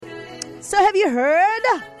So have you heard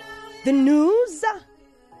the news?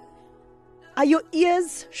 Are your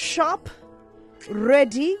ears sharp,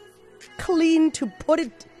 ready, clean to put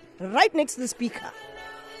it right next to the speaker?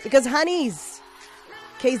 Because honey's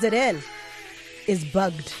KZN is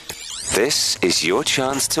bugged. This is your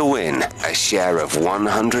chance to win a share of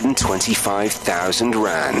 125,000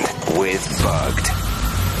 Rand with Bugged.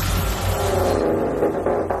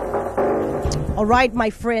 All right,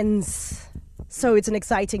 my friends. So it's an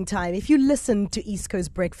exciting time. If you listened to East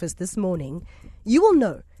Coast Breakfast this morning, you will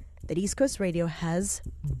know that East Coast Radio has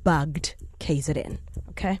bugged KZN.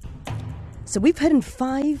 Okay? So we've hidden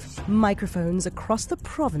 5 microphones across the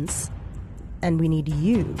province, and we need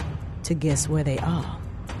you to guess where they are.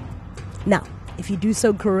 Now, if you do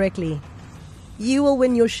so correctly, you will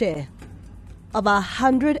win your share of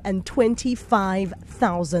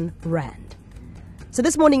 125,000 Rand. So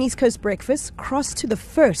this morning, East Coast Breakfast crossed to the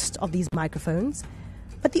first of these microphones,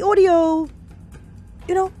 but the audio,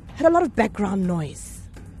 had a lot of background noise.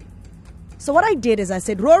 So what I did is I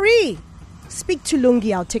said, Rory, speak to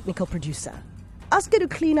Lungi, our technical producer. Ask her to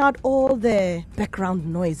clean out all the background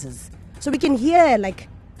noises so we can hear,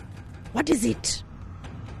 what is it?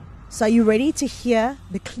 So are you ready to hear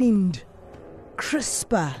the cleaned,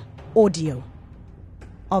 crisper audio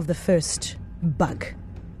of the first bug?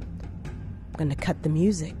 I'm going to cut the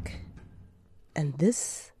music. And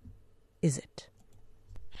this is it.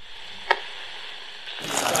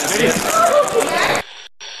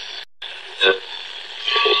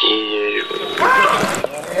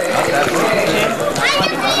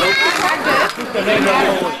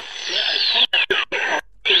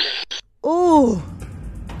 Oh,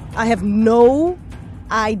 I have no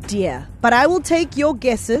idea. But I will take your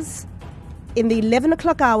guesses in the 11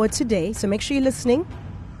 o'clock hour today. So make sure you're listening.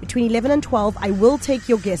 Between 11 and 12, I will take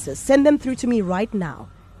your guesses. Send them through to me right now.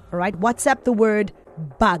 All right? WhatsApp the word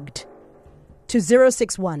bugged to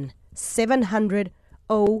 061 700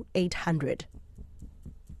 0800.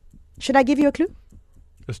 Should I give you a clue?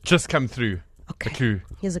 It's just come through. Okay. The clue.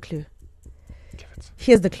 Here's a clue. Give it.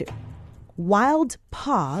 Here's the clue. Wild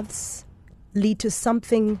paths lead to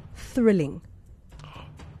something thrilling.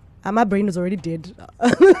 My brain is already dead.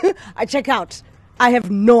 I check out. I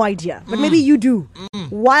have no idea, but maybe you do.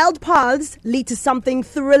 Wild paths lead to something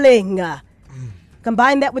thrilling.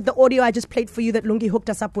 Combine that with the audio I just played for you that Lungi hooked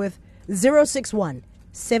us up with. 061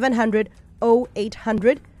 700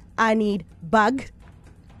 0800. I need bug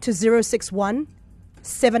to 061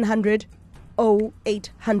 700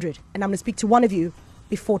 0800. And I'm going to speak to one of you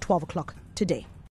before 12 o'clock today.